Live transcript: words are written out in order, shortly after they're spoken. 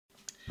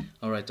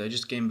Alright, I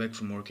just came back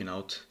from working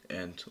out,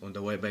 and on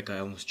the way back I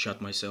almost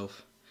shot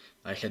myself.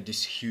 I had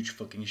this huge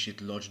fucking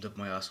shit lodged up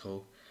my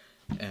asshole,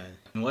 and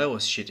while I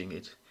was shitting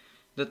it,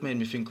 that made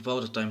me think of all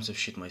the times I've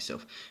shit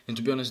myself. And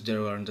to be honest,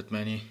 there aren't that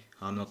many.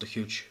 I'm not a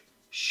huge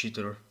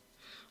shitter.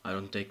 I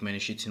don't take many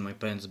shits in my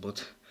pants,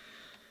 but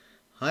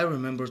I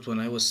remembered when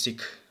I was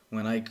sick,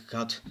 when I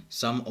got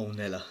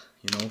salmonella,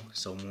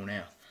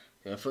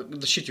 salmonella. For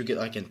the shit you get,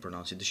 I can't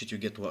pronounce it, the shit you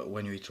get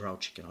when you eat raw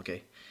chicken,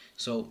 okay?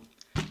 So,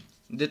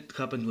 that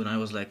happened when I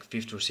was like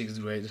 5th or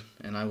 6th grade,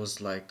 and I was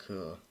like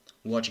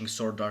watching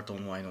Sword Art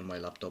Online on my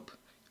laptop.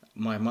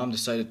 My mom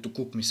decided to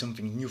cook me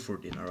something new for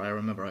dinner. I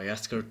remember I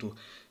asked her to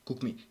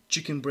cook me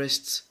chicken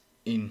breasts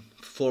in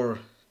 4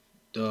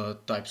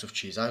 types of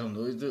cheese. I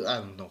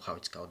don't know how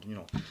it's called.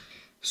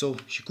 So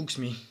she cooks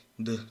me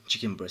the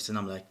chicken breast, and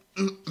I'm like,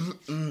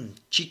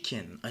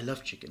 chicken. I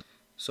love chicken.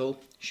 So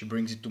she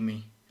brings it to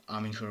me.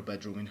 I'm in her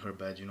bedroom, in her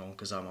bed,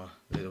 because I'm a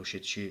little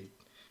shit. She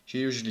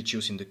usually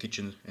chills in the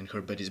kitchen, and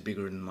her bed is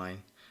bigger than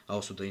mine.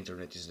 Also, the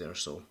internet is there,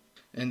 so.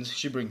 And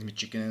she brings me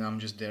chicken, and I'm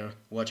just there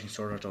watching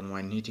Sword Art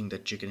Online, eating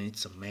that chicken, and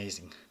it's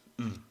amazing.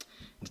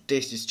 The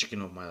tastiest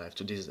chicken of my life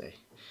to this day.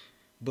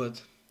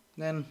 But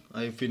then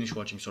I finish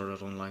watching Sword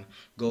Art Online,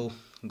 go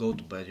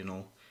to bed,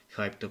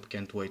 hyped up,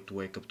 can't wait to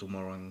wake up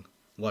tomorrow and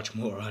watch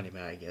more anime,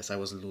 I guess. I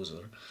was a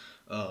loser.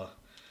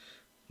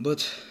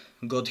 But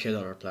God had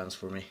other plans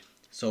for me.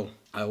 So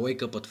I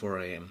wake up at 4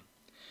 a.m.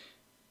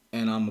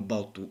 and I'm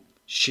about to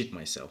shit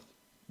myself.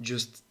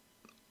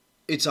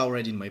 It's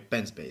already in my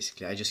pants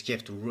basically. I just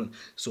have to run.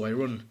 So I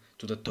run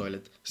to the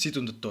toilet, sit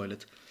on the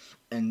toilet,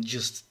 and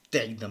just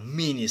take the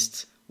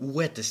meanest,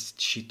 wettest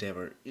shit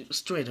ever.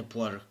 Straight up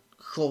water.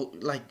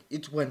 Like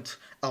it went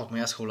out my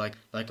asshole like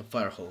a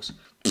fire hose.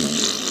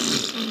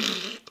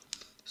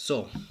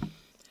 So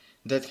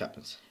that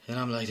happens. And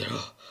I'm like there,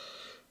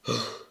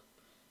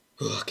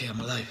 okay,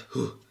 I'm alive.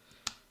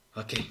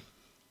 Okay.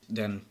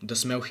 Then the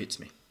smell hits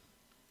me.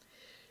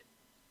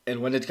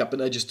 And when it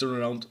happened, I just turned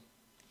around.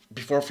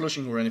 Before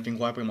flushing or anything,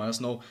 wiping my ass,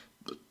 no,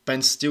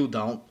 pants still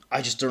down,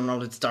 I just turn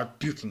around and start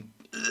puking.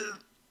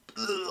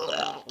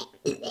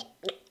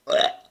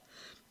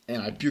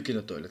 And I puke in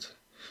the toilet.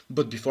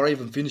 But before I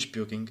even finish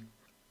puking,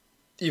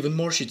 even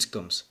more shit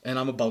comes. And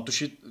I'm about to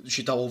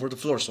shit all over the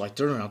floor, so I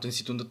turn around and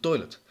sit on the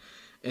toilet.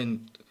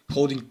 And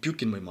holding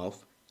puke in my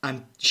mouth,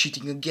 I'm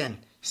shitting again.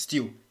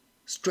 Still,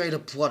 straight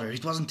up water.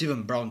 It wasn't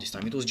even brown this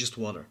time, it was just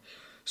water.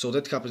 So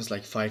that happens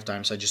like 5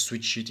 times. I just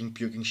switch shitting,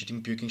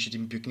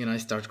 puking, and I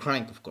start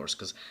crying, of course,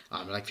 because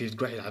I'm like 5th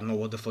grade. I don't know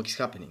what the fuck is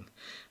happening.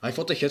 I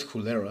thought I had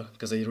cholera,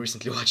 because I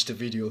recently watched a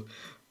video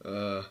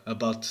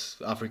about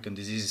African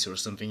diseases or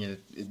something, and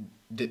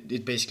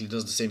it basically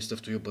does the same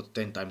stuff to you, but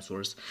 10 times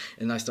worse.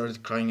 And I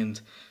started crying, and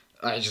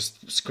I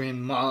just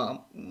screamed,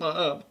 Mom,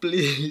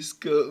 please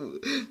go.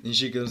 And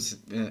she comes,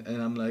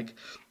 and I'm like,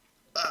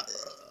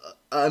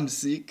 I'm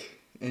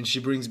sick. And she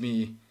brings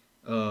me,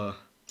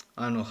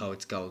 I don't know how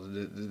it's called.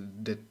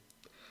 The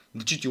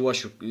shit you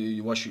wash,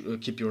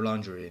 keep your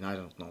laundry in. I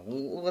don't know.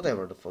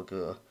 Whatever the fuck.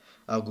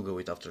 I'll Google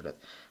it after that.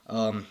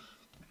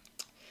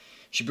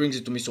 She brings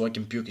it to me so I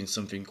can puke in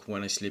something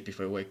when I sleep if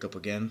I wake up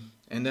again.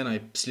 And then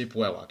I sleep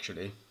well,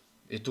 actually.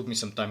 It took me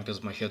some time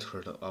because my head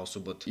hurt also,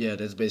 but yeah,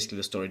 that's basically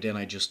the story. Then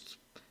I just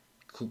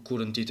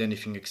couldn't eat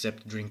anything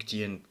except drink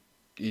tea and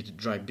eat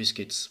dry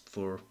biscuits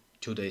for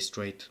 2 days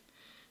straight.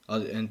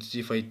 And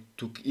if I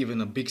took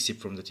even a big sip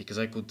from the tea, because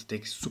I could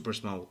take super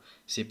small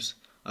sips,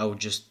 I would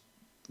just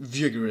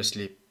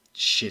vigorously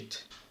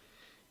shit.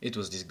 It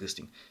was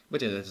disgusting.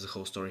 But yeah, that's the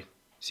whole story.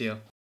 See ya.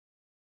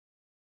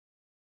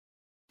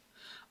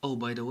 Oh,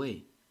 by the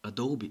way,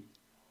 Adobe,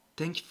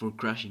 thank you for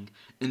crashing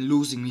and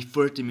losing me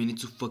 30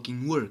 minutes of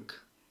fucking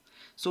work.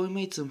 So I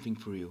made something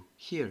for you.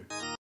 Here.